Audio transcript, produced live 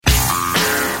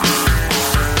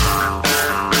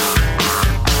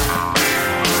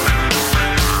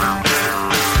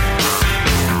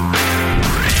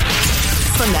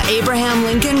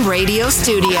radio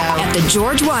studio at the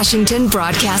George Washington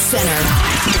Broadcast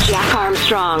Center. Jack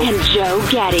Armstrong and Joe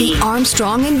Getty. The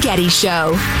Armstrong and Getty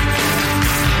Show.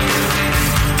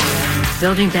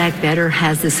 Building Back Better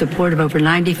has the support of over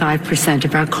 95%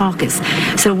 of our caucus.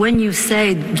 So when you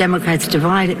say Democrats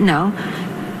divided, no,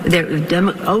 they're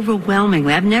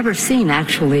overwhelmingly. I've never seen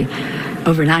actually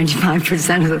over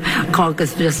 95% of the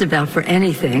caucus just about for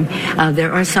anything.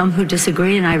 There are some who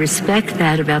disagree, and I respect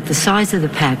that about the size of the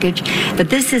package. But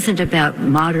this isn't about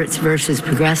moderates versus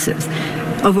progressives.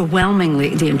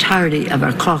 Overwhelmingly, the entirety of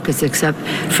our caucus, except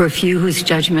for a few whose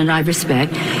judgment I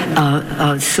respect,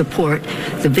 support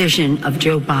the vision of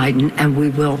Joe Biden, and we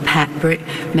will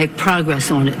make progress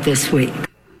on it this week.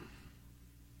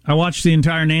 I watched the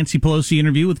entire Nancy Pelosi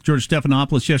interview with George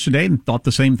Stephanopoulos yesterday and thought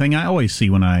the same thing I always see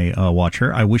when I watch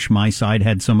her. I wish my side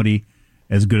had somebody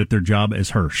as good at their job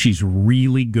as her. She's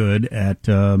really good at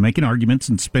making arguments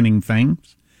and spinning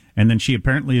things. And then she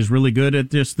apparently is really good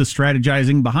at just the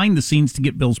strategizing behind the scenes to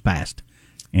get bills passed.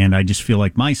 And I just feel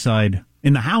like my side,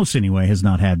 in the House anyway, has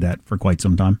not had that for quite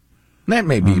some time. That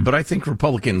may be, but I think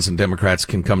Republicans and Democrats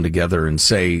can come together and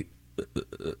say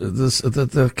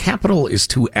the Capitol is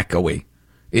too echoey.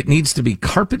 It needs to be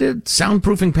carpeted,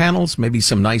 soundproofing panels, maybe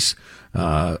some nice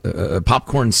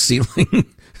popcorn ceiling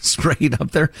sprayed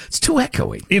up there. It's too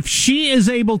echoey. If she is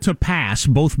able to pass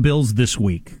both bills this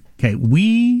week, okay,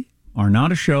 we are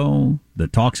not a show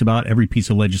that talks about every piece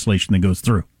of legislation that goes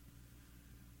through.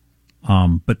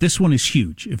 But this one is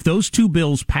huge. If those two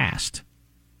bills passed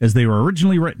as they were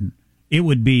originally written, it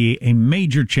would be a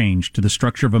major change to the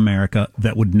structure of America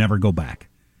that would never go back.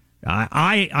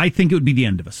 I think it would be the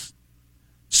end of us.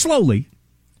 Slowly,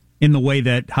 in the way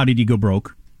that how did you go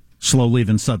broke? Slowly,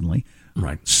 then suddenly.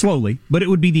 Right. Slowly, but it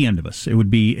would be the end of us. It would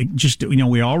be just,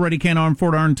 we already can't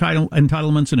afford our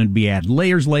entitlements, and it'd be add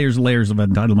layers of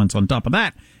entitlements on top of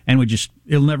that, and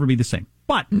it'll never be the same.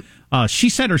 But she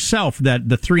said herself that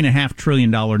the $3.5 trillion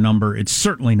number, it's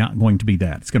certainly not going to be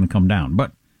that. It's going to come down.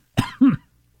 But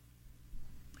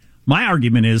my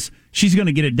argument is she's going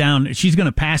to get it down. She's going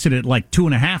to pass it at like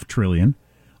 $2.5 trillion.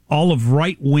 All of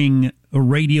right-wing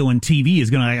radio and TV is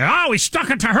going to think, we stuck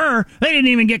it to her. They didn't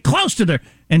even get close to there.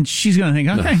 And she's going to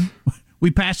think, okay,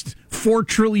 we passed $4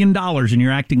 trillion and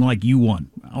you're acting like you won.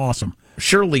 Awesome.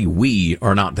 Surely we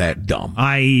are not that dumb.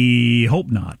 I hope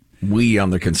not. We on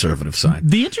the conservative side.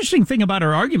 The interesting thing about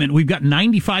her argument, we've got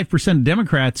 95% of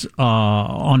Democrats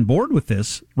on board with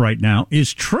this right now,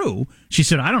 is true. She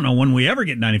said, I don't know when we ever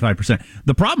get 95%.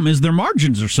 The problem is their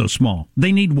margins are so small.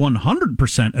 They need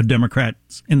 100% of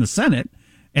Democrats in the Senate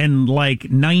and like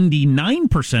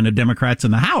 99% of Democrats in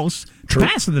the House to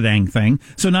pass the dang thing.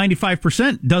 So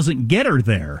 95% doesn't get her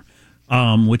there,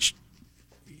 which...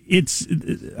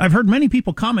 I've heard many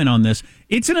people comment on this.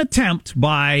 It's an attempt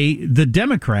by the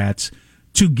Democrats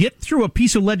to get through a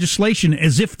piece of legislation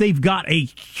as if they've got a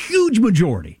huge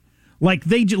majority. Like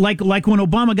when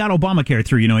Obama got Obamacare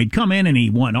through, he'd come in and he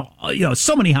won,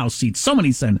 so many House seats, so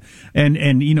many Senate, and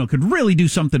could really do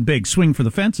something big, swing for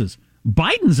the fences.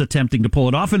 Biden's attempting to pull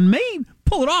it off and may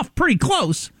pull it off pretty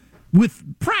close, with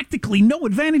practically no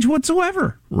advantage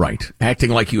whatsoever. Right.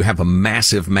 Acting like you have a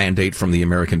massive mandate from the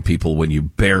American people when you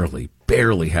barely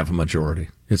have a majority.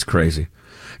 It's crazy.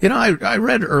 I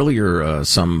read earlier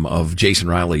some of Jason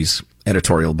Riley's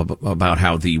editorial about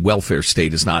how the welfare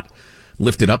state is not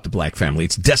lifted up the black family.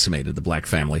 It's decimated the black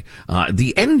family.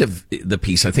 The end of the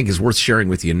piece, I think, is worth sharing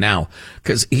with you now,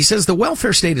 because he says the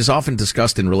welfare state is often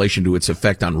discussed in relation to its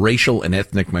effect on racial and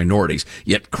ethnic minorities,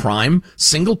 yet crime,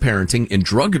 single parenting, and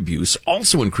drug abuse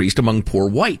also increased among poor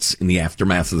whites in the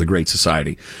aftermath of the Great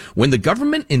Society. When the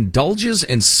government indulges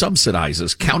and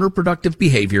subsidizes counterproductive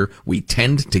behavior, we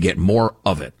tend to get more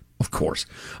of it, of course.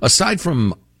 Aside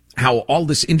from how all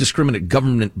this indiscriminate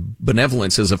government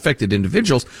benevolence has affected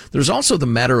individuals, there's also the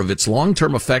matter of its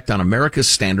long-term effect on America's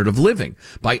standard of living.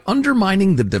 By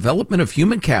undermining the development of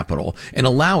human capital and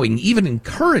allowing, even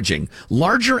encouraging,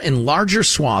 larger and larger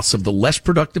swaths of the less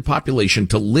productive population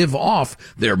to live off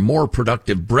their more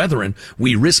productive brethren,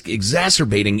 we risk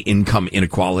exacerbating income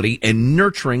inequality and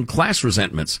nurturing class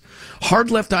resentments.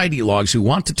 Hard-left ideologues who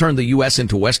want to turn the U.S.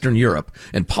 into Western Europe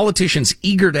and politicians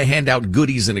eager to hand out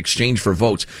goodies in exchange for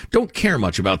votes don't care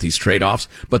much about these trade-offs,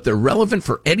 but they're relevant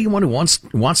for anyone who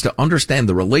wants to understand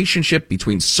the relationship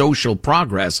between social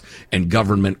progress and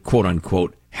government,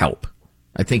 quote-unquote, help.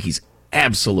 I think he's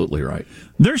absolutely right.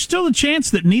 There's still a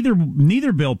chance that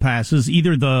neither bill passes,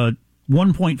 either the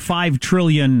 $1.5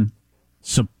 trillion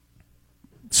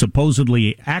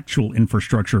supposedly actual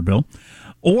infrastructure bill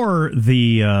or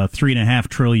the $3.5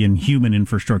 trillion human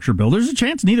infrastructure bill. There's a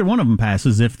chance neither one of them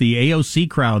passes if the AOC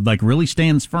crowd really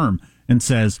stands firm and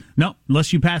says, no,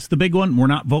 unless you pass the big one, we're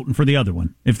not voting for the other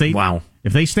one. If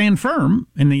they stand firm,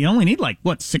 and they only need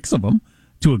 6 of them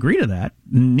to agree to that,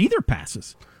 neither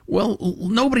passes. Well,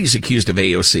 nobody's accused of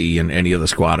AOC and any other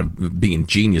squad of being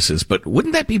geniuses, but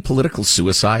wouldn't that be political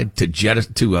suicide to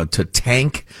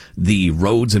tank the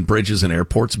roads and bridges and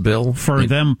airports bill? For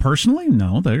them personally?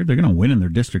 No, they're going to win in their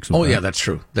districts. Yeah, that's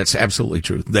true. That's absolutely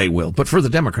true. They will. But for the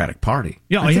Democratic Party,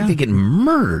 I think they get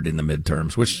murdered in the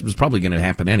midterms, which was probably going to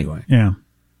happen anyway. Yeah.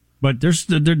 But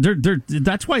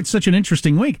that's why it's such an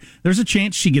interesting week. There's a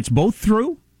chance she gets both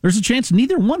through. There's a chance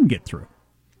neither one get through.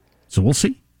 So we'll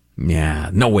see. Yeah,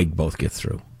 no way both get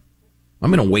through.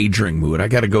 I'm in a wagering mood. I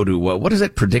got to go to, what is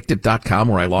it, predictit.com,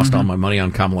 where I lost all my money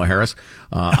on Kamala Harris.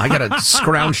 I got to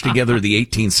scrounge together the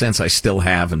 18 cents I still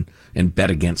have and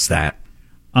bet against that.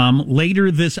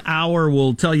 Later this hour,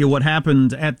 we'll tell you what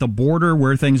happened at the border,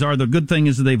 where things are. The good thing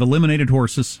is that they've eliminated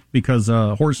horses, because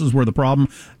horses were the problem.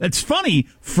 It's funny,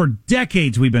 for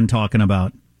decades we've been talking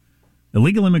about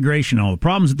illegal immigration, all the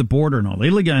problems at the border, and all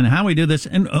illegal, and how we do this.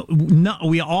 And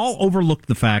we all overlooked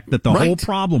the fact that the whole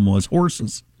problem was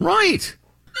horses. Right.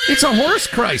 It's a horse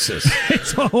crisis.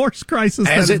 It's a horse crisis.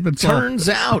 As it turns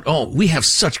out. Oh, we have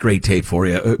such great tape for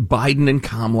you. Biden and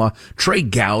Kamala, Trey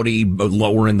Gowdy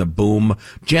lowering the boom,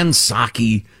 Jen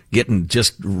Psaki getting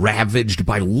just ravaged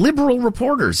by liberal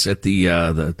reporters at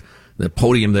the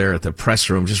podium there at the press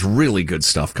room. Just really good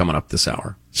stuff coming up this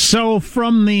hour. So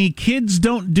from the kids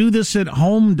don't do this at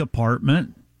home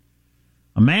department,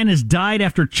 a man has died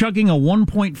after chugging a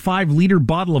 1.5-liter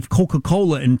bottle of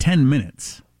Coca-Cola in 10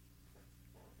 minutes.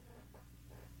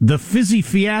 The Fizzy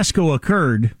Fiasco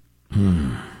occurred.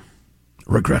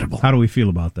 Regrettable. How do we feel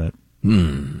about that?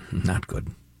 Not good.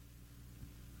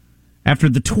 After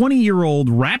the 20-year-old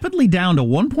rapidly downed a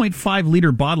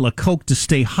 1.5-liter bottle of Coke to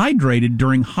stay hydrated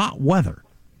during hot weather.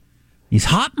 He's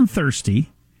hot and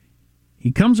thirsty.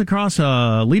 He comes across a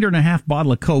 1.5 liter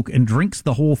bottle of Coke and drinks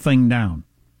the whole thing down.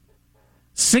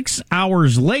 6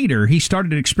 hours later, he started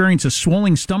to experience a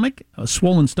swollen stomach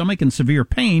and severe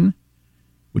pain,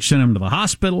 which sent him to the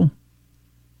hospital,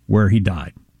 where he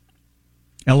died.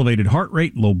 Elevated heart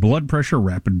rate, low blood pressure,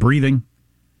 rapid breathing.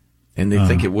 And they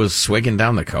think it was swigging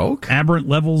down the Coke? Aberrant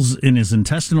levels in his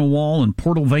intestinal wall and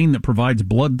portal vein that provides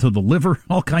blood to the liver.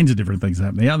 All kinds of different things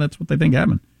happen. Yeah, that's what they think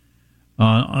happened.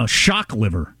 A shock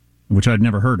liver, which I'd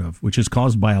never heard of, which is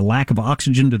caused by a lack of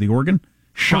oxygen to the organ.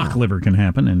 Shock liver can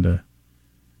happen, and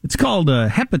it's called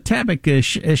hepatic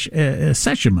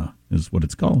septicemia, is what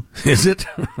it's called. Is it?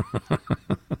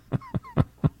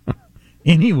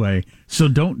 Anyway, so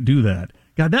don't do that.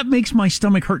 God, that makes my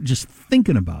stomach hurt just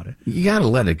thinking about it. You got to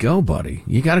let it go, buddy.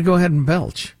 You got to go ahead and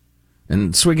belch.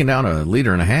 And swigging down 1.5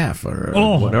 liters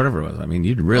or whatever it was. I mean,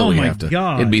 you'd really have to.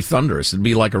 God. It'd be thunderous. It'd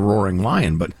be like a roaring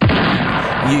lion. But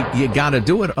you got to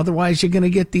do it. Otherwise, you're going to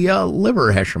get the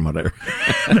liver heshima there.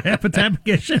 The hepatic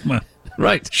heshima.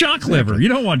 Right. Shock liver. You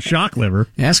don't want shock liver.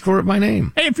 Ask for it by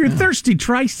name. Hey, if you're thirsty,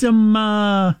 try some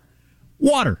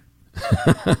water.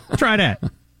 Try that. 1.5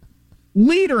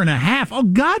 liters. Oh,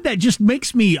 God, that just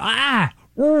makes me,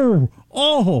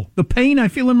 the pain I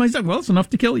feel in my stomach. Well, it's enough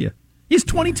to kill you. He's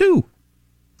 22.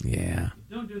 Yeah.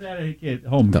 Don't do that at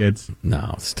home, kids.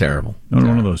 No, it's terrible. Not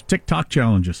one of those TikTok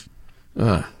challenges.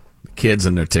 Kids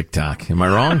and their TikTok. Am I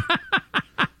wrong?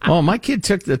 Oh, my kid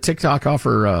took the TikTok off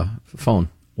her phone.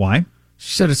 Why?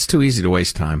 She said it's too easy to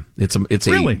waste time. It's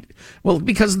really? Well,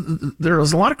 because there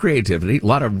is a lot of creativity, a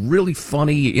lot of really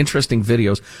funny, interesting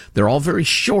videos. They're all very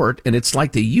short, and it's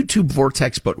like the YouTube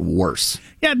vortex, but worse.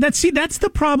 Yeah, that's the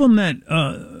problem that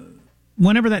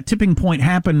whenever that tipping point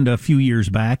happened a few years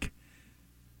back,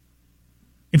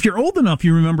 if you're old enough,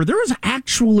 you remember there was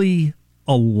actually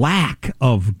a lack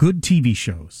of good TV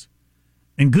shows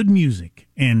and good music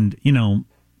and,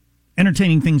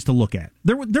 entertaining things to look at.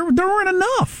 There weren't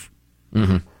enough.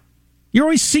 Mm-hmm. You're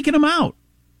always seeking them out.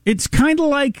 It's kind of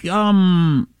like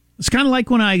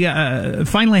when I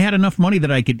finally had enough money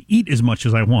that I could eat as much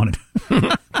as I wanted.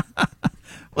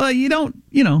 Well, you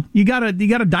gotta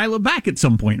dial it back at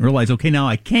some point and realize, okay, now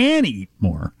I can eat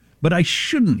more, but I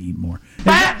shouldn't eat more.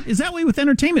 Is that way with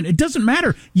entertainment? It doesn't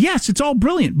matter. Yes, it's all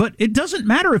brilliant, but it doesn't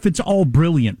matter if it's all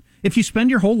brilliant if you spend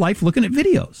your whole life looking at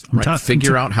videos.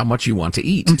 Figure out how much you want to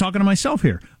eat. I'm talking to myself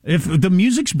here. If the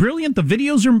music's brilliant, the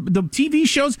videos are, the TV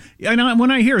shows, and when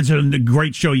I hear it's a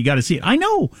great show, you got to see it. I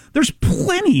know there's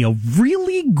plenty of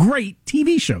really great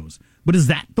TV shows, but is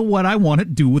that what I want to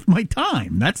do with my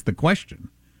time? That's the question.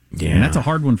 Yeah. And that's a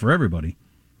hard one for everybody.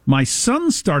 My son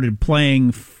started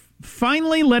playing,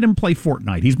 finally let him play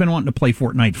Fortnite. He's been wanting to play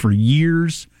Fortnite for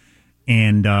years.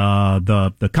 And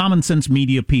the common sense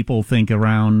media people think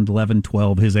around 11,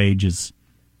 12, his age is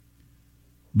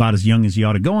about as young as you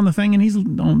ought to go on the thing, and he's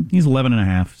 11 and a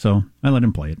half, so I let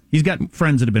him play it. He's got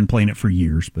friends that have been playing it for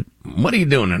years. But what are you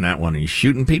doing in that one? Are you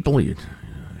shooting people? Are you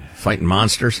fighting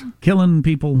monsters? Killing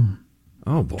people.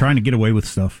 Oh, boy. Trying to get away with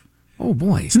stuff. Oh,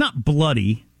 boy. It's not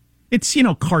bloody. It's,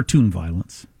 cartoon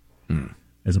violence.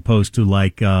 As opposed to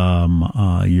like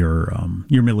your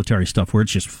military stuff where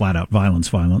it's just flat out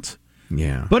violence.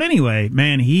 Yeah. But anyway,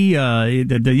 man,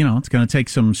 it's going to take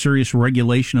some serious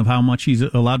regulation of how much he's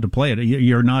allowed to play it.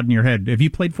 You're nodding your head. Have you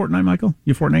played Fortnite, Michael?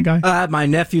 You a Fortnite guy? My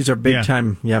nephews are big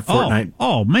time. Yeah, Fortnite.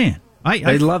 Oh man,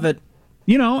 I love it.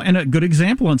 And a good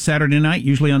example on Saturday night.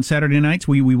 Usually on Saturday nights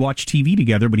we watch TV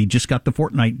together. But he just got the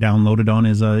Fortnite downloaded on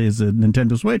his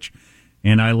Nintendo Switch.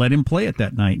 And I let him play it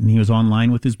that night, and he was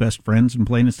online with his best friends and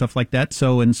playing and stuff like that.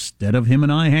 So instead of him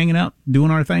and I hanging out doing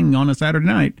our thing on a Saturday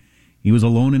night, he was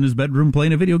alone in his bedroom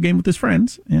playing a video game with his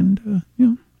friends, and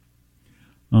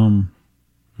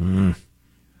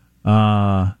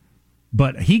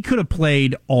but he could have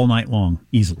played all night long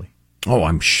easily. Oh,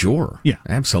 I'm sure. Yeah,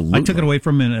 absolutely. I took it away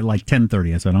from him at like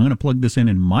 10:30. I said, I'm going to plug this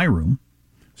in my room,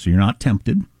 so you're not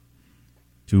tempted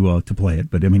to play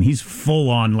it. But I mean, he's full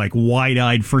on like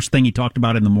wide-eyed. First thing he talked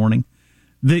about in the morning.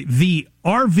 The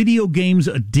are video games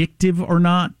addictive or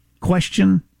not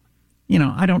question.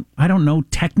 I don't know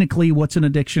technically what's an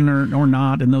addiction or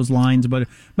not in those lines, but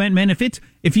man, if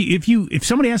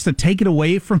somebody has to take it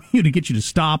away from you to get you to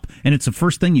stop, and it's the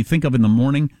first thing you think of in the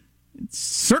morning, it's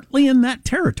certainly in that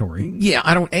territory.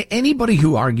 Yeah, anybody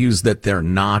who argues that they're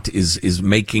not is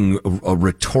making a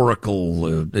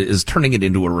rhetorical is turning it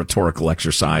into a rhetorical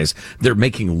exercise. They're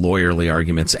making lawyerly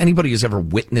arguments. Anybody who's ever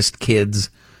witnessed kids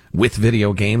with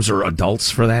video games, or adults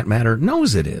for that matter,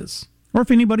 knows it is. Or if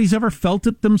anybody's ever felt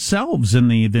it themselves in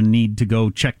the need to go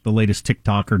check the latest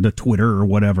TikTok or the Twitter or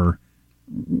whatever.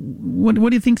 What do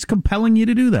you think's compelling you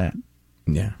to do that?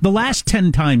 Yeah. The last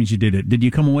 10 times you did it, did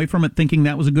you come away from it thinking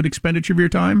that was a good expenditure of your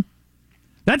time?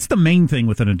 That's the main thing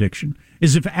with an addiction,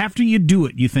 is if after you do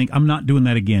it, you think, I'm not doing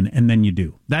that again, and then you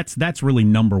do. That's really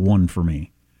number one for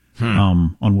me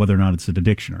on whether or not it's an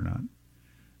addiction or not.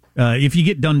 If you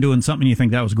get done doing something and you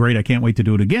think that was great, I can't wait to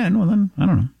do it again, well then, I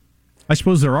don't know. I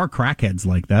suppose there are crackheads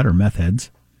like that, or meth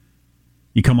heads.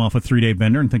 You come off a 3-day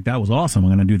bender and think that was awesome, I'm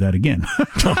going to do that again.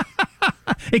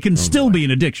 It can still be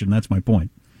an addiction, that's my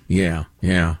point. Yeah.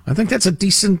 I think that's a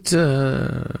decent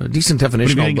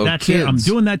definition. Although kids, I'm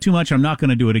doing that too much, I'm not going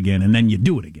to do it again, and then you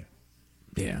do it again.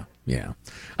 Yeah.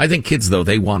 I think kids, though,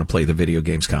 they want to play the video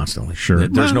games constantly. Sure.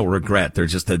 There's no regret. They're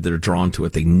just that they're drawn to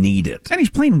it. They need it. And he's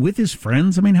playing with his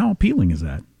friends. I mean, how appealing is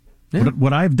that? Yeah.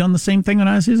 Would I have done the same thing when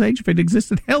I was his age if it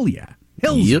existed? Hell yeah.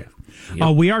 Yep.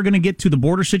 We are going to get to the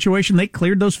border situation. They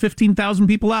cleared those 15,000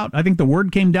 people out. I think the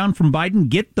word came down from Biden,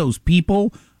 get those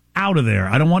people out of there.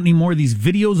 I don't want any more of these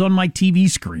videos on my TV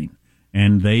screen.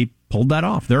 And they pulled that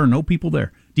off. There are no people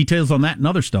there. Details on that and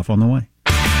other stuff on the way.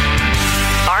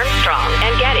 Armstrong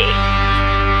and Getty.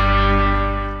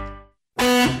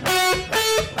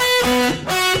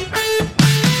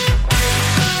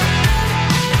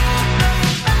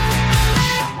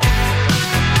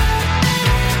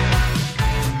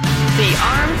 The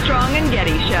Armstrong and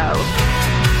Getty Show.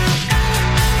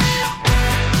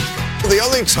 The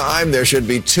only time there should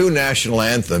be two national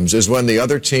anthems is when the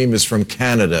other team is from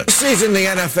Canada. This season, the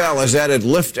NFL has added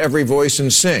Lift Every Voice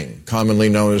and Sing, commonly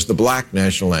known as the Black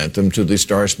National Anthem, to the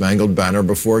Star-Spangled Banner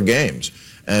before games.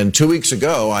 And 2 weeks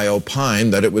ago, I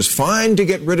opined that it was fine to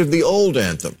get rid of the old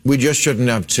anthem. We just shouldn't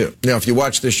have two. Now, if you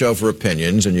watch this show for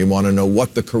opinions and you want to know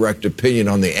what the correct opinion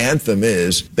on the anthem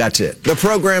is, that's it. The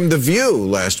program The View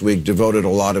last week devoted a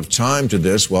lot of time to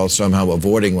this while somehow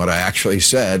avoiding what I actually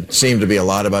said. Seemed to be a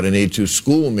lot about a need to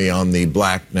school me on the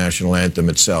Black National Anthem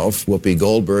itself. Whoopi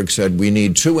Goldberg said we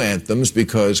need two anthems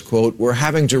because, quote, we're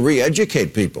having to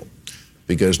re-educate people.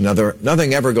 Because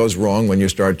nothing ever goes wrong when you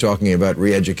start talking about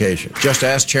re-education. Just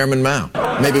ask Chairman Mao.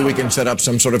 Maybe we can set up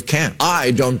some sort of camp.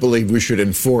 I don't believe we should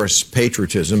enforce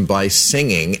patriotism by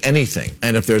singing anything.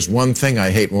 And if there's one thing I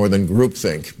hate more than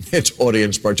groupthink, it's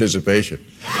audience participation.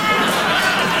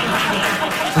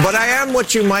 But I am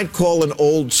what you might call an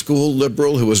old school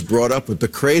liberal who was brought up with the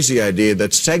crazy idea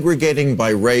that segregating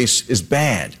by race is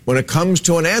bad. When it comes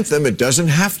to an anthem, it doesn't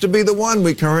have to be the one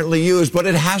we currently use, but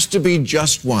it has to be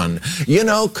just one. You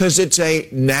know, because it's a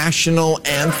national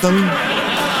anthem.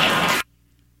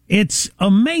 It's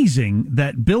amazing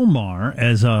that Bill Maher,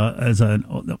 as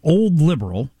an old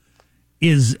liberal,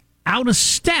 is out of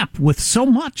step with so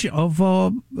much of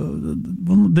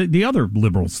the other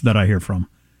liberals that I hear from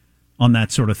on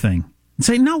that sort of thing. And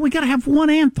say, no, we got to have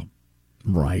one anthem.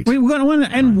 Right. We're going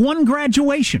to and one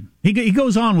graduation. He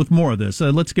goes on with more of this.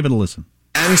 Let's give it a listen.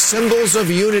 And symbols of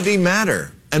unity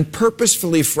matter. and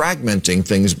purposefully fragmenting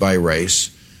things by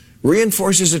race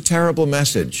reinforces a terrible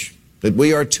message that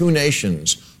we are two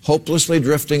nations hopelessly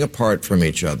drifting apart from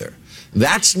each other.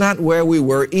 That's not where we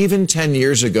were even 10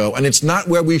 years ago, and it's not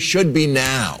where we should be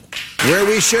now. Where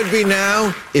we should be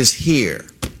now is here.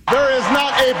 There is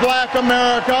not a black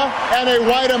America and a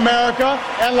white America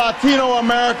and Latino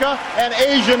America and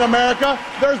Asian America.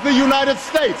 There's the United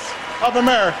States of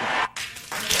America.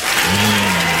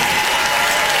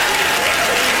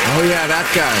 Oh, yeah,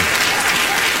 that guy.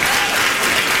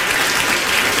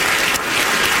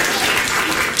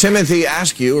 Timothy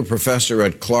Askew, a professor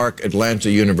at Clark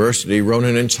Atlanta University, wrote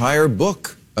an entire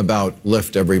book about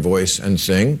Lift Every Voice and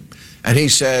Sing. And he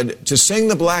said, to sing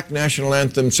the black national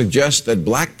anthem suggests that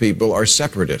black people are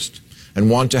separatist and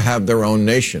want to have their own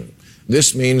nation.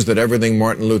 This means that everything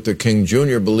Martin Luther King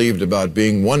Jr. believed about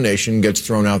being one nation gets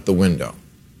thrown out the window.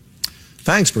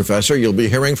 Thanks, Professor. You'll be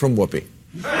hearing from Whoopi.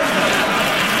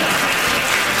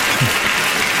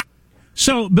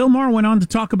 So Bill Maher went on to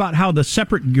talk about how the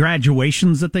separate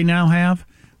graduations that they now have,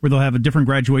 where they'll have a different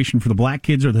graduation for the black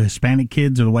kids or the Hispanic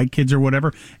kids or the white kids or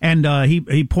whatever. And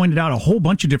he pointed out a whole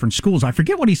bunch of different schools. I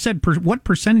forget what he said, what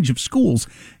percentage of schools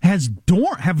have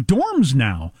dorms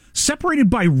now separated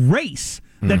by race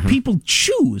that people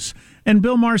choose. And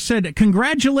Bill Maher said,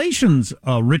 congratulations,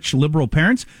 rich liberal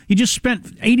parents. You just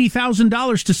spent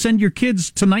 $80,000 to send your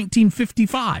kids to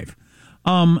 1955.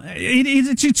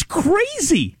 It's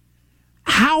crazy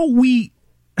how we,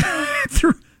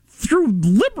 through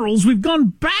liberals, we've gone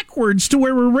backwards to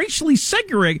where we're racially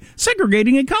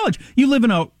segregating in college. You live in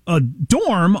a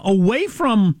dorm away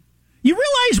from... You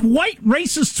realize white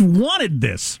racists wanted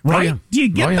this, right? Oh, yeah. Do you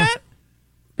get that?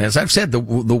 As I've said, the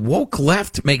woke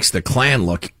left makes the Klan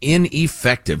look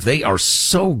ineffective. They are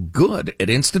so good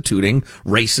at instituting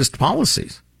racist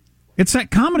policies. It's that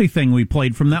comedy thing we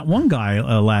played from that one guy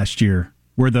last year.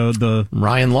 Where the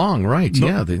Ryan Long, right?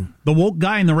 The woke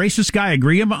guy and the racist guy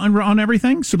agree on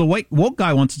everything. So the white woke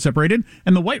guy wants it separated,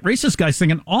 and the white racist guy's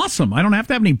thinking, "Awesome! I don't have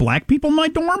to have any black people in my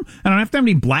dorm. I don't have to have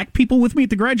any black people with me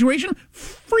at the graduation.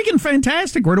 Freaking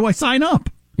fantastic! Where do I sign up?"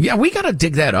 Yeah, we got to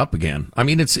dig that up again. I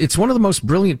mean, it's one of the most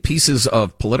brilliant pieces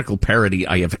of political parody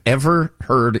I have ever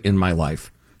heard in my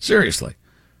life. Seriously.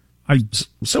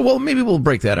 So maybe we'll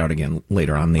break that out again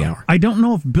later on in the hour. I don't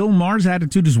know if Bill Maher's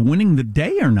attitude is winning the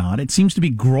day or not. It seems to be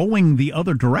growing the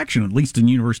other direction, at least in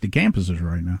university campuses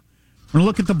right now. We're going to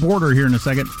look at the border here in a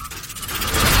second.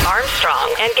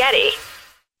 Armstrong and Getty.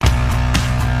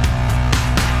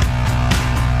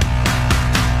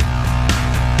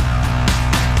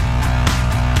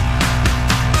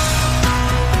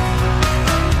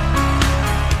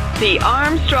 The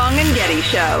Armstrong and Getty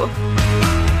Show.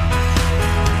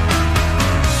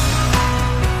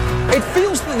 It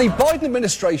feels that the Biden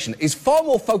administration is far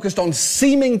more focused on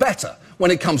seeming better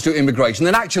when it comes to immigration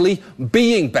than actually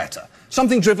being better.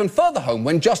 Something driven further home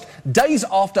when just days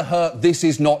after her "this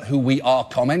is not who we are"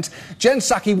 comment, Jen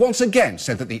Psaki once again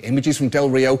said that the images from Del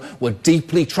Rio were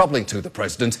deeply troubling to the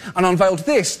president and unveiled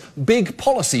this big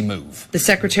policy move. The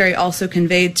secretary also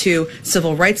conveyed to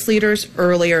civil rights leaders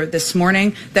earlier this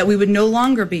morning that we would no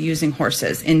longer be using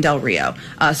horses in Del Rio.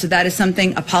 So that is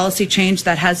a policy change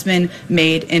that has been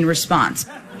made in response.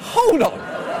 Hold on.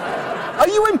 Are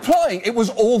you implying it was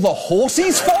all the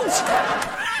horses' fault?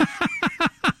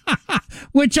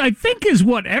 Which I think is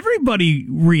what everybody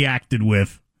reacted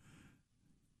with.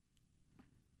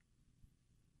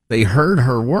 They heard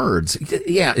her words.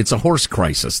 Yeah, it's a horse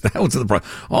crisis. That was the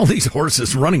problem. All these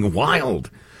horses running wild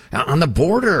on the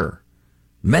border,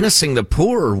 menacing the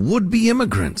poor would-be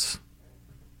immigrants.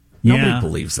 Nobody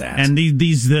believes that. And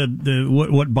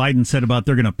what Biden said about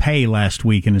they're going to pay last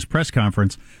week in his press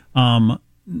conference.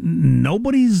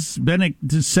 Nobody's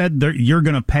said that you're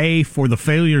going to pay for the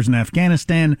failures in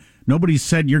Afghanistan. Nobody's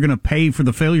said you're going to pay for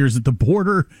the failures at the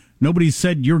border. Nobody's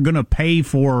said you're going to pay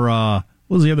for what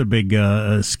was the other big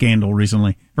scandal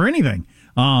recently, or anything.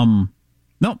 No,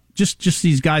 just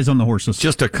these guys on the horses.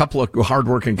 Just a couple of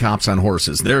hardworking cops on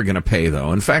horses. They're going to pay,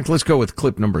 though. In fact, let's go with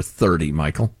clip number 30,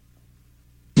 Michael.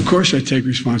 Of course, I take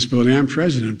responsibility. I'm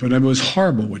president, but it was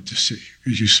horrible what to see,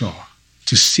 as you saw.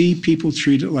 To see people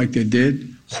treated like they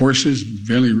did, horses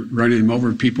barely running them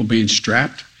over, people being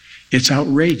strapped, it's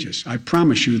outrageous. I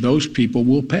promise you those people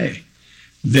will pay.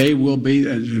 They will be,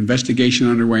 an investigation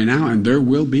underway now, and there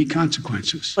will be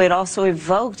consequences. It also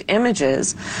evoked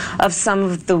images of some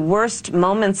of the worst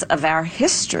moments of our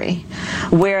history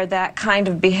where that kind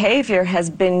of behavior has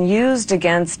been used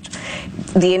against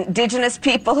the indigenous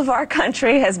people of our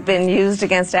country, has been used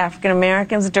against African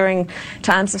Americans during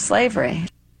times of slavery.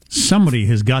 Somebody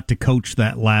has got to coach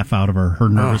that laugh out of her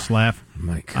nervous laugh.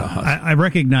 My God. I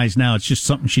recognize now it's just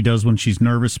something she does when she's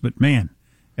nervous, but man,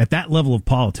 at that level of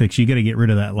politics, you got to get rid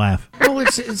of that laugh. Well,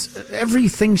 it's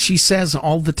everything she says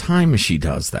all the time she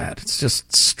does that. It's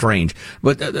just strange.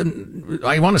 But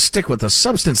I want to stick with the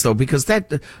substance, though, because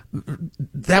that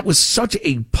was such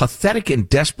a pathetic and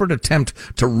desperate attempt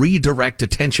to redirect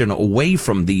attention away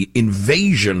from the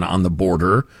invasion on the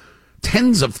border.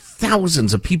 Tens of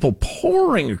thousands of people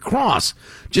pouring across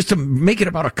just to make it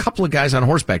about a couple of guys on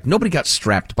horseback. Nobody got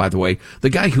strapped, by the way. The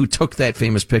guy who took that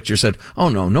famous picture said, oh,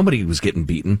 no, nobody was getting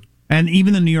beaten. And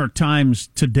even the New York Times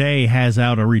today has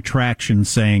out a retraction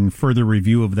saying further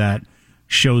review of that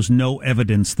shows no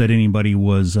evidence that anybody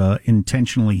was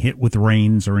intentionally hit with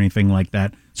reins or anything like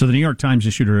that. So the New York Times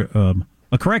issued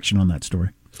a correction on that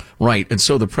story. Right. And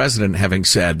so the president having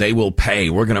said they will pay,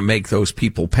 we're going to make those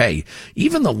people pay.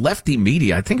 Even the lefty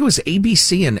media, I think it was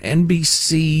ABC and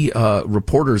NBC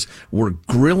reporters were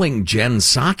grilling Jen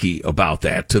Psaki about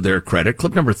that, to their credit.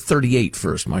 Clip number 38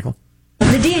 first, Michael.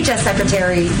 The DHS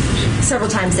secretary several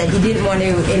times said he didn't want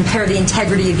to impair the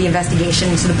integrity of the investigation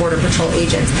into the Border Patrol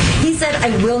agents. He said,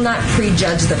 I will not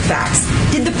prejudge the facts.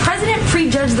 Did the president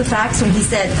prejudge the facts when he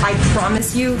said, I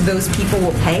promise you those people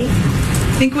will pay?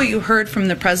 I think what you heard from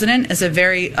the president is a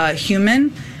very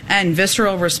human and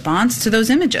visceral response to those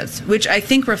images, which I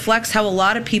think reflects how a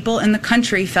lot of people in the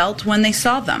country felt when they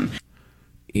saw them.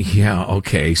 Yeah,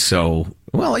 okay. So,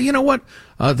 well, you know what?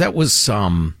 That was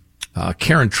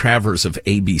Karen Travers of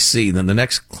ABC. Then the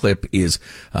next clip is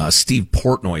Steve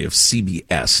Portnoy of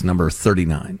CBS, number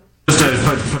 39. Just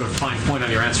to put a fine point on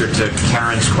your answer to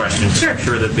Karen's question, sure. I'm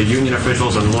sure that the union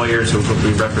officials and lawyers who will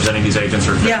be representing these agents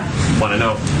want to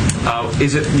know,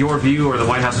 is it your view or the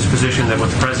White House's position that what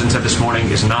the president said this morning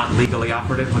is not legally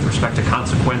operative with respect to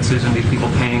consequences and these people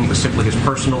paying? It was simply his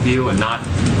personal view and not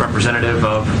representative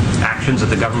of actions that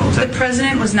the government will take? The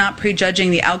president was not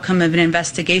prejudging the outcome of an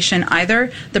investigation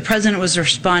either. The president was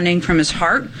responding from his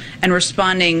heart and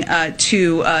responding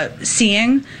to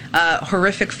seeing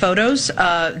horrific photos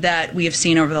that we have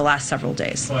seen over the last several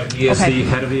days. But he is the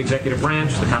head of the executive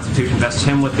branch. The Constitution vests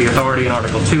him with the authority in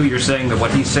Article 2. You're saying that what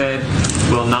he said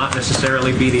will not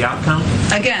necessarily be the outcome?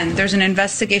 Again, there's an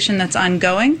investigation that's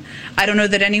ongoing. I don't know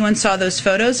that anyone saw those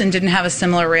photos and didn't have a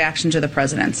similar reaction to the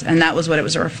president's, and that was what it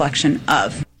was a reflection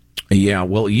of. Yeah,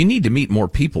 well, you need to meet more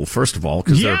people, first of all,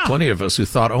 because there are plenty of us who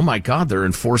thought, oh, my God, they're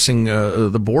enforcing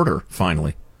the border,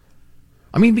 finally.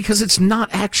 I mean, because it's not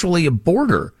actually a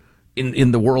border.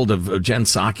 In the world of Jen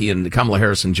Psaki and Kamala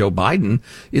Harris and Joe Biden,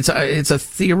 it's a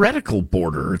theoretical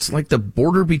border. It's like the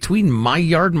border between my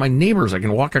yard and my neighbor's. I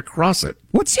can walk across it.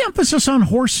 What's the emphasis on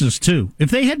horses, too? If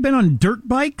they had been on dirt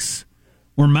bikes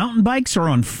or mountain bikes or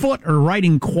on foot or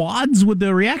riding quads, would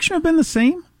the reaction have been the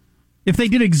same? If they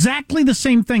did exactly the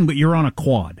same thing, but you're on a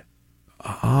quad.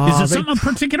 Is it something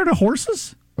particular to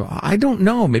horses? I don't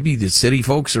know. Maybe the city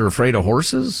folks are afraid of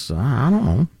horses. I don't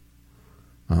know.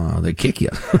 They kick you.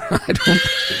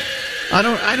 I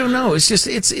don't know. It's just,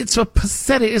 it's a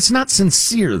pathetic, it's not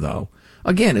sincere though.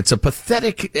 Again, it's a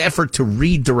pathetic effort to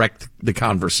redirect the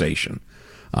conversation,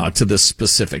 to the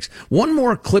specifics. One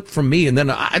more clip from me, and then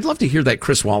I'd love to hear that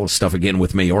Chris Wallace stuff again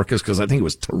with Mayorkas, because I think it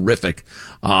was terrific.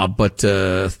 But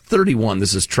 31,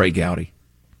 this is Trey Gowdy.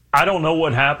 I don't know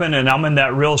what happened, and I'm in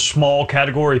that real small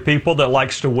category of people that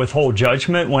likes to withhold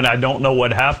judgment when I don't know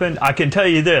what happened. I can tell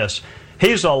you this.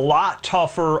 He's a lot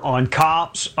tougher on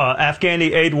cops,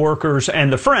 Afghani aid workers,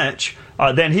 and the French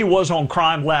than he was on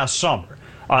crime last summer.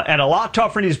 And a lot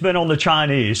tougher than he's been on the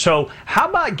Chinese. So how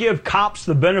about give cops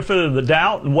the benefit of the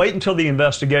doubt and wait until the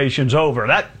investigation's over?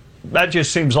 That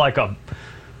just seems like a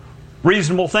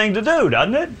reasonable thing to do,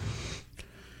 doesn't it?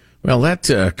 Well,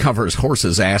 that covers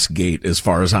horse's ass gate as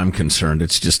far as I'm concerned.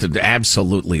 It's just an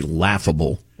absolutely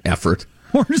laughable effort.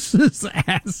 Horse's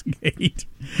ass gate.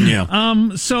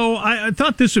 Yeah. So I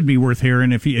thought this would be worth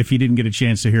hearing if you didn't get a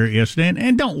chance to hear it yesterday.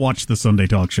 And don't watch the Sunday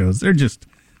talk shows.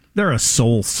 They're a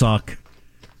soul suck.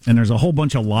 And there's a whole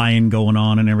bunch of lying going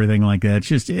on and everything like that. It's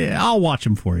just, I'll watch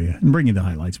them for you and bring you the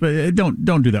highlights. But don't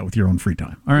do that with your own free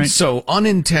time. All right. So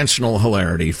unintentional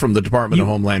hilarity from the Department of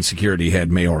Homeland Security head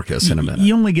Mayorkas in a minute.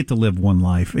 You only get to live one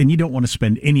life, and you don't want to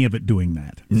spend any of it doing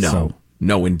that. No.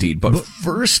 No, indeed. But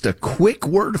first, a quick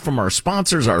word from our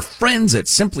sponsors, our friends at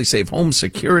Simply Safe Home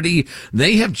Security.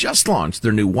 They have just launched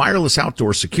their new wireless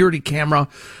outdoor security camera.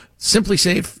 Simply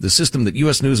Safe, the system that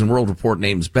U.S. News and World Report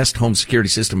names Best Home Security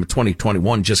System of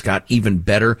 2021, just got even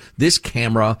better. This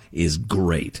camera is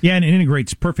great. Yeah, and it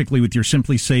integrates perfectly with your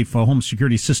Simply Safe home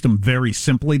security system very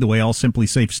simply, the way all Simply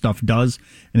Safe stuff does.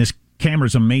 And this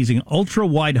camera's amazing.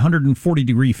 Ultra-wide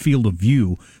 140-degree field of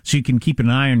view, so you can keep an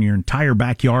eye on your entire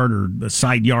backyard or the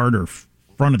side yard or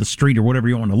front of the street or whatever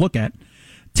you want to look at.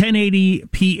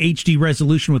 1080p HD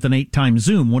resolution with an 8x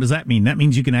zoom. What does that mean? That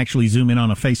means you can actually zoom in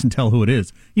on a face and tell who it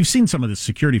is. You've seen some of this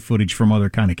security footage from other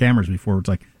kind of cameras before. It's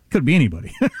like, could be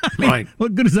anybody. I mean, right.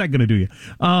 What good is that going to do you?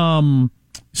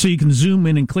 So you can zoom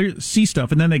in and see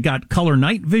stuff. And then they got color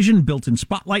night vision, built-in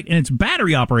spotlight, and it's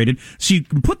battery operated. So you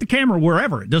can put the camera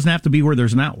wherever. It doesn't have to be where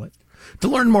there's an outlet. To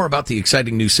learn more about the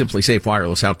exciting new Simply Safe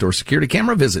wireless outdoor security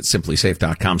camera, visit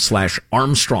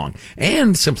simplysafe.com/Armstrong.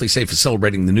 And Simply Safe is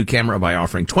celebrating the new camera by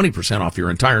offering 20% off your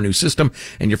entire new system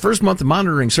and your first month of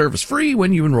monitoring service free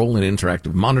when you enroll in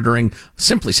interactive monitoring.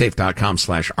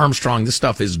 Simplysafe.com/Armstrong. This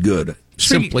stuff is good.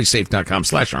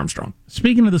 Simplysafe.com/Armstrong.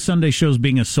 Speaking of the Sunday shows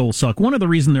being a soul suck, one of the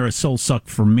reasons they're a soul suck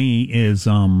for me is,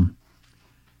 and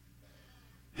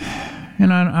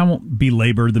I won't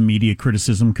belabor the media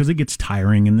criticism because it gets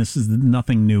tiring and this is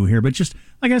nothing new here, but just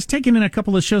like I was taking in a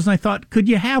couple of shows and I thought, could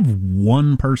you have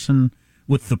one person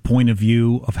with the point of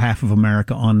view of half of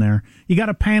America on there? You got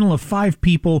a panel of 5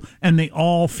 people and they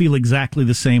all feel exactly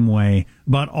the same way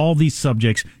about all these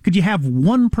subjects. Could you have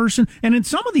one person? And in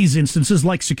some of these instances,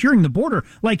 like securing the border,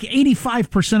 like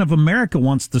 85% of America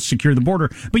wants to secure the border,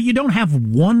 but you don't have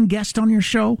one guest on your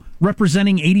show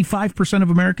representing 85% of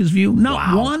America's view?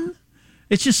 Not one?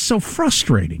 It's just so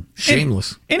frustrating.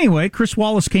 Shameless. Anyway, Chris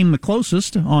Wallace came the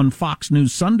closest on Fox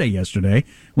News Sunday yesterday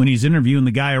when he's interviewing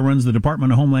the guy who runs the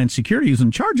Department of Homeland Security, who's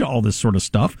in charge of all this sort of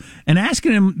stuff, and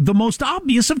asking him the most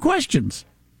obvious of questions.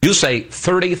 You say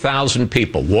 30,000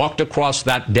 people walked across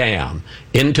that dam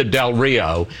into Del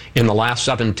Rio in the last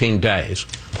 17 days.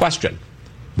 Question,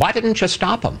 why didn't you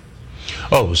stop them?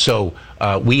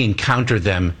 We encounter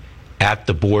them at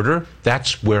the border.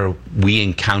 That's where we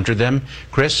encounter them,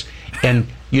 Chris. And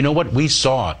you know what? We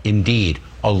saw, indeed,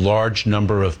 a large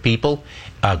number of people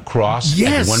cross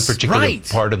at one particular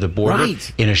part of the border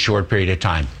in a short period of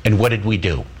time. And what did we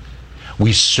do?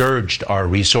 We surged our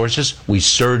resources. We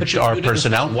surged our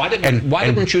personnel. Why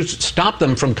didn't you stop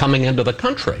them from coming into the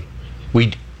country?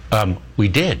 We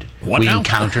did. What we now?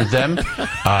 encountered them.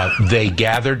 They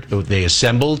gathered, they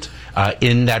assembled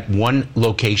in that one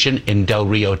location in Del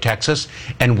Rio, Texas,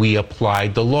 and we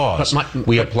applied the laws.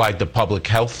 We applied the public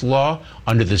health law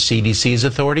under the CDC's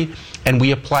authority, and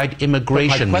we applied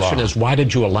immigration law. My question is, why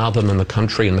did you allow them in the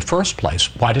country in the first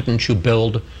place? Why didn't you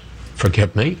build,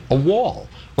 forgive me, a wall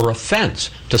or a fence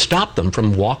to stop them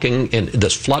from walking in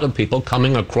this flood of people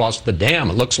coming across the dam?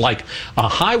 It looks like a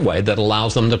highway that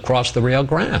allows them to cross the Rio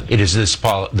Grande. It is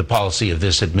the policy of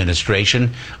this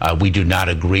administration. We do not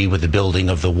agree with the building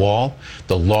of the wall.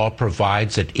 The law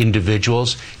provides that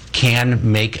individuals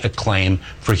can make a claim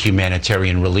for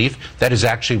humanitarian relief. That is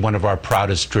actually one of our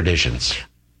proudest traditions.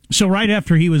 So right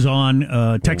after he was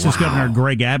on, Texas Governor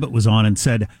Greg Abbott was on and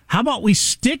said, how about we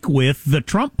stick with the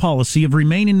Trump policy of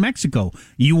remain in Mexico?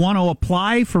 You want to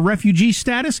apply for refugee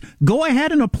status? Go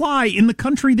ahead and apply in the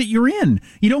country that you're in.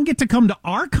 You don't get to come to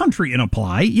our country and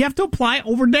apply. You have to apply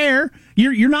over there.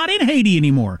 You're not in Haiti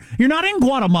anymore. You're not in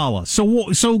Guatemala.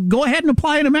 So go ahead and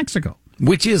apply into Mexico.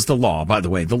 Which is the law, by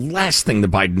the way. The last thing the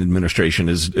Biden administration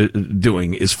is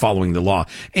doing is following the law.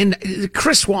 And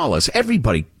Chris Wallace,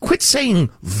 everybody, quit saying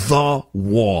the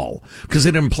wall, because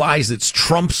it implies it's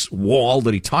Trump's wall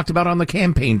that he talked about on the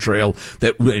campaign trail,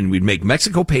 and we'd make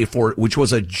Mexico pay for it, which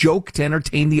was a joke to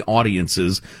entertain the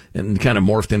audiences and kind of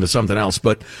morphed into something else.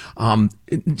 But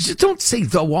just don't say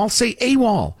the wall, say a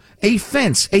wall. A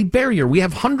fence, a barrier. We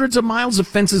have hundreds of miles of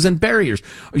fences and barriers.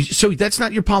 So that's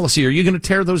not your policy. Are you going to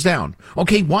tear those down?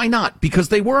 Okay, why not? Because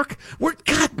they work?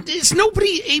 God, is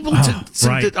nobody able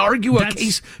to argue a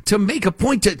case to make a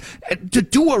point to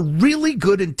do a really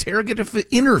good interrogative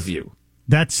interview?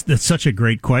 That's such a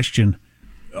great question.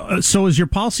 So is your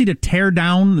policy to tear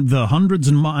down the hundreds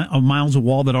of miles of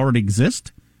wall that already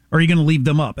exist? Or are you going to leave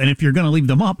them up? And if you're going to leave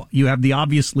them up, you have the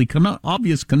obvious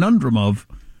conundrum of,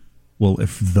 well,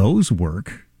 if those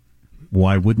work,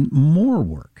 why wouldn't more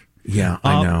work? Yeah,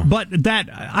 I know. But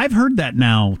I've heard that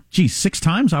now, 6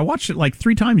 times. I watched it like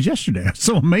 3 times yesterday. I'm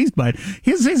so amazed by it.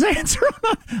 His answer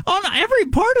on every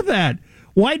part of that.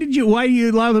 Why do you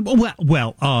allow them?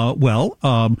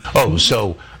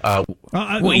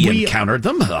 We encountered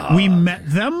them. We met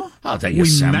them. They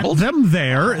assembled. We met them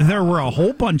there. There were a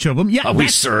whole bunch of them. Yeah, we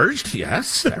surged.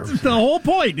 Yes. The whole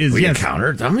point is we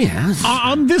encountered them. Yes.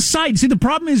 On this side, see, the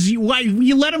problem is you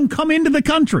let them come into the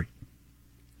country.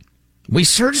 We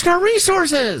surged our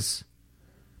resources.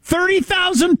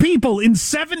 30,000 people in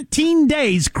 17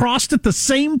 days crossed at the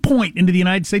same point into the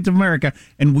United States of America,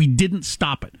 and we didn't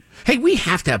stop it. Hey, we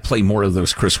have to play more of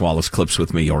those Chris Wallace clips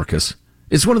with Mayorkas.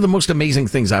 It's one of the most amazing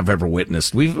things I've ever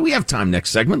witnessed. We have time next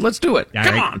segment. Let's do it.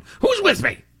 Come on. Who's with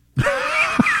me?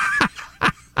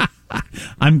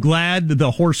 I'm glad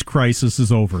the horse crisis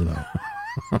is over, though.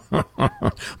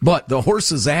 But the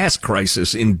horse's ass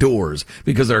crisis endures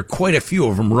because there are quite a few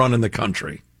of them running the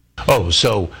country. Oh,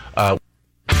 so Armstrong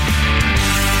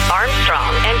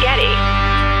and Getty.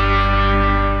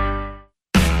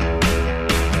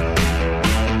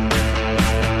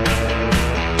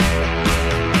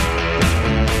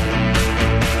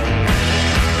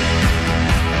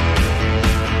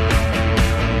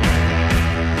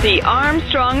 The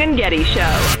Armstrong and Getty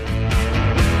Show.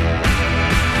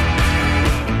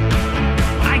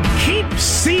 Keep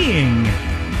seeing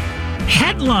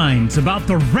headlines about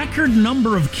the record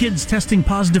number of kids testing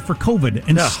positive for COVID,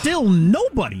 and still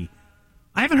nobody,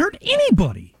 I haven't heard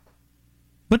anybody,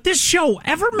 but this show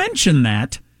ever mention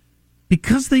that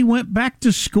because they went back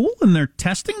to school and they're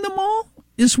testing them all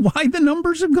is why the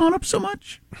numbers have gone up so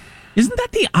much. Isn't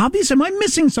that the obvious? Am I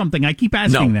missing something? I keep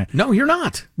asking that. No, you're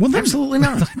not. Well, absolutely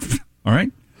not. All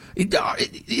right.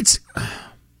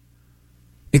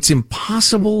 It's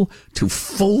impossible to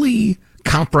fully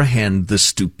comprehend the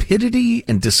stupidity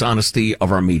and dishonesty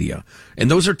of our media. And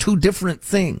those are two different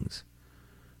things.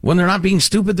 When they're not being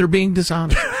stupid, they're being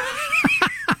dishonest.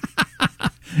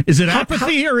 Is it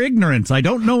apathy or ignorance? I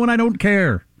don't know and I don't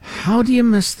care. How do you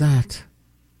miss that?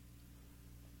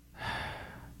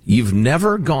 You've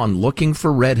never gone looking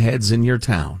for redheads in your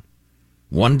town.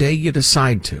 One day you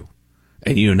decide to,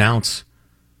 and you announce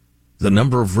the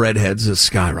number of redheads has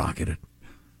skyrocketed.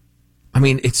 I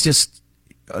mean, it's just,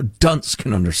 a dunce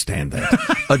can understand that.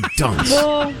 A dunce.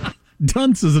 Well,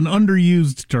 dunce is an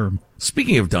underused term.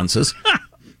 Speaking of dunces,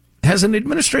 has an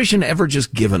administration ever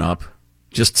just given up?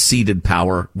 Just ceded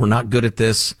power? We're not good at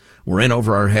this. We're in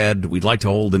over our head. We'd like to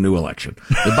hold a new election.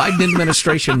 The Biden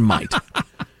administration might.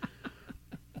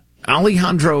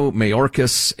 Alejandro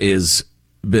Mayorkas is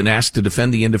been asked to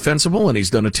defend the indefensible, and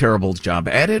he's done a terrible job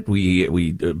at it.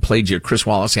 We played you Chris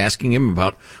Wallace asking him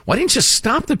about, why didn't you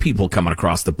stop the people coming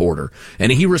across the border?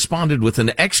 And he responded with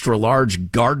an extra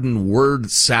large garden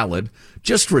word salad.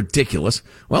 Just ridiculous.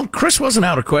 Well, Chris wasn't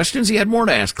out of questions. He had more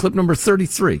to ask. Clip number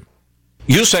 33.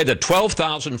 You say that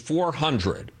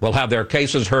 12,400 will have their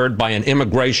cases heard by an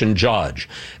immigration judge,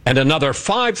 and another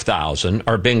 5,000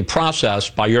 are being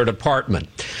processed by your department.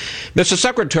 Mr.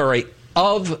 Secretary,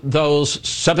 of those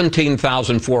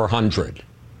 17,400,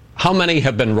 how many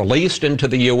have been released into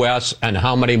the U.S. and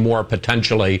how many more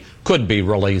potentially could be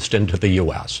released into the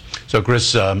U.S.? So,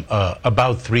 Chris,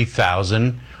 about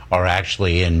 3,000 are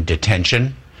actually in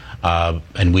detention.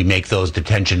 And we make those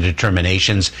detention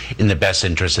determinations in the best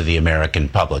interest of the American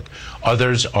public.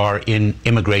 Others are in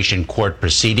immigration court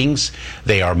proceedings.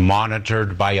 They are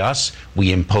monitored by us.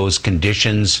 We impose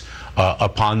conditions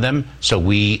upon them, so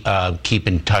we keep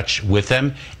in touch with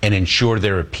them and ensure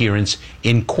their appearance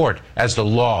in court as the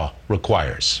law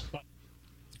requires.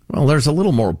 Well, there's a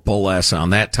little more bull ass on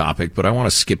that topic, but I want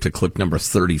to skip to clip number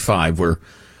 35 where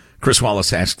Chris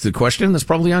Wallace asks the question that's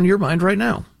probably on your mind right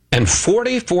now. And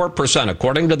 44%,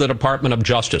 according to the Department of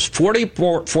Justice,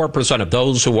 44% of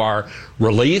those who are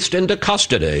released into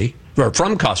custody, or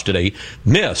from custody,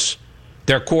 miss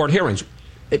their court hearings.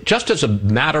 Just as a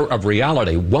matter of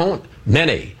reality, won't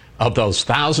many of those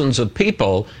thousands of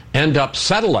people end up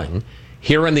settling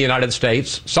here in the United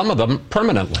States, some of them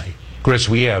permanently? Chris,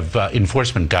 we have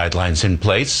enforcement guidelines in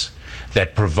place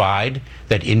that provide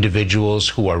that individuals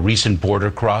who are recent border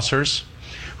crossers,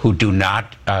 who do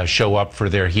not show up for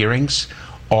their hearings,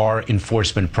 are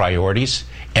enforcement priorities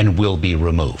and will be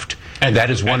removed. And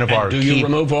that is one of our key... Do you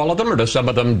remove all of them, or do some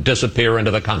of them disappear into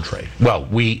the country? Well,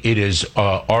 it is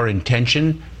our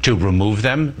intention to remove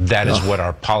them. That is what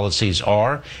our policies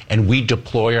are. And we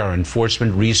deploy our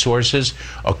enforcement resources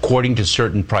according to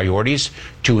certain priorities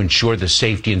to ensure the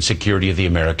safety and security of the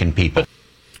American people.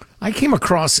 I came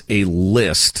across a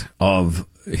list of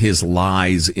his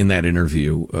lies in that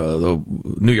interview. The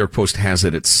New York Post has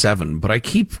it at 7, but I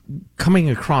keep coming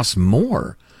across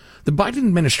more. The Biden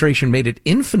administration made it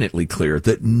infinitely clear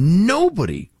that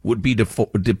nobody would be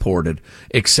deported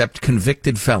except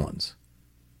convicted felons.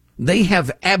 They have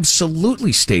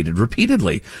absolutely stated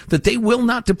repeatedly that they will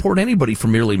not deport anybody for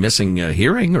merely missing a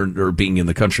hearing or being in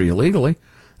the country illegally.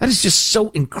 That is just so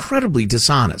incredibly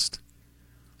dishonest.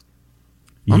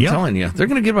 I'm telling you, they're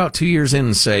going to get about 2 years in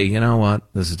and say, you know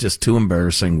what, this is just too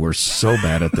embarrassing. We're so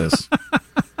bad at this.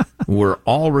 We're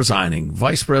all resigning.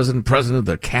 Vice President, President of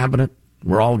the Cabinet,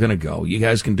 we're all going to go. You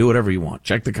guys can do whatever you want.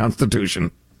 Check the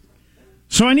Constitution.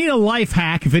 So I need a life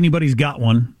hack if anybody's got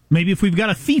one. Maybe if we've got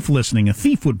a thief listening, a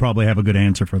thief would probably have a good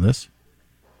answer for this.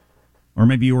 Or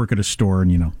maybe you work at a store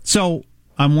and you know. So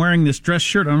I'm wearing this dress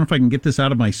shirt. I don't know if I can get this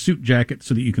out of my suit jacket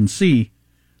so that you can see.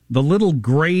 The little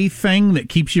gray thing that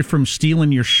keeps you from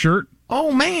stealing your shirt.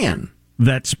 Oh, man.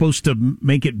 That's supposed to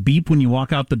make it beep when you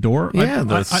walk out the door. Yeah,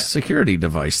 the security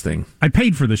device thing. I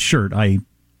paid for this shirt. I'm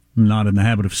not in the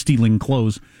habit of stealing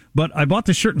clothes, but I bought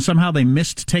the shirt and somehow they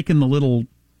missed taking the little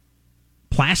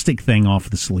plastic thing off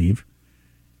the sleeve.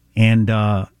 And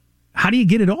how do you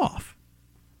get it off?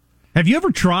 Have you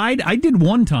ever tried? I did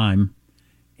one time,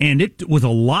 and it was a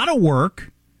lot of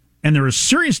work, and there was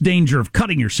serious danger of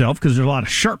cutting yourself because there's a lot of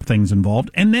sharp things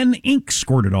involved, and then ink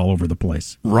squirted all over the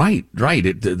place. Right.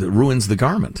 It ruins the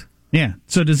garment. Yeah.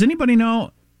 So does anybody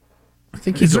know? I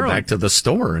think you go back to the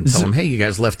store and tell them, hey, you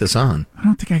guys left this on. I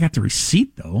don't think I got the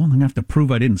receipt, though. I'm going to have to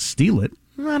prove I didn't steal it.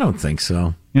 I don't think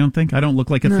so. You don't think? I don't look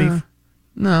like a thief?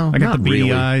 No, I got the beady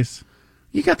really. eyes.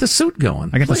 You got the suit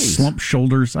going. I got the slumped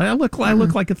shoulders. I look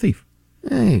like a thief.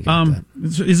 Yeah,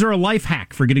 is there a life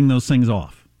hack for getting those things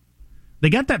off? They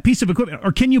got that piece of equipment,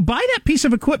 or can you buy that piece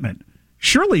of equipment?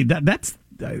 Surely that's.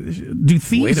 Do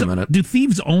thieves? Wait a minute. Do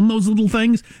thieves own those little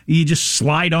things? You just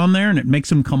slide on there and it makes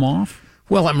them come off.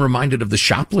 Well, I'm reminded of the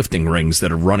shoplifting rings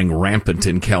that are running rampant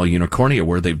in Cal Unicornia,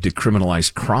 where they've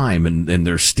decriminalized crime and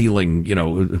they're stealing,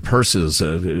 purses,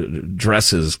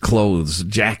 dresses, clothes,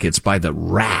 jackets by the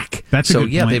rack. That's a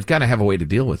good point. They've got to have a way to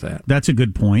deal with that. That's a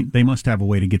good point. They must have a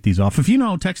way to get these off. If you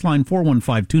know, text line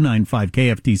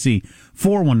 415-295-KFTC,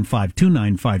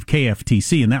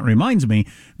 415-295-KFTC. And that reminds me,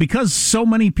 because so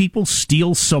many people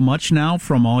steal so much now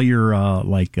from all your,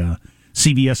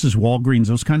 CVS's, Walgreens,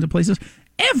 those kinds of places,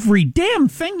 every damn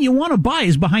thing you want to buy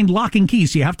is behind lock and key,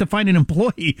 so you have to find an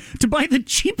employee to buy the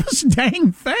cheapest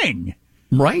dang thing.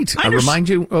 Right. I remind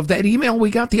you of that email we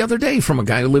got the other day from a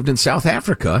guy who lived in South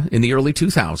Africa in the early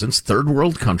 2000s, third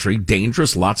world country,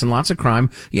 dangerous, lots and lots of crime.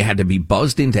 You had to be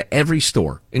buzzed into every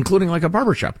store, including like a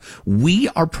barbershop. We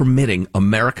are permitting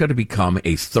America to become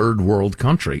a third world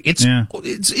country. It's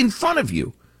in front of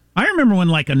you. I remember when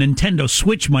like a Nintendo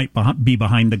Switch might be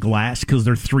behind the glass because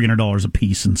they're $300 a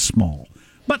piece and small.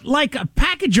 But like a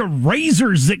package of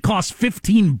razors that costs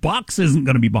 $15 isn't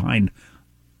going to be behind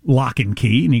lock and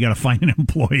key, and you got to find an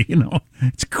employee.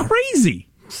 It's crazy.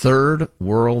 Third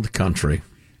world country.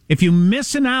 If you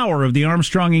miss an hour of the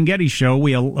Armstrong and Getty show,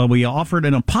 we offer it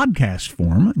in a podcast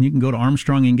form, and you can go to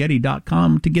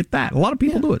ArmstrongandGetty.com to get that. A lot of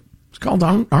people do it. It's called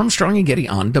Armstrong and Getty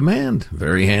On Demand.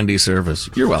 Very handy service.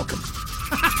 You're welcome.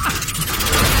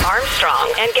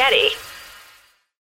 Armstrong and Getty.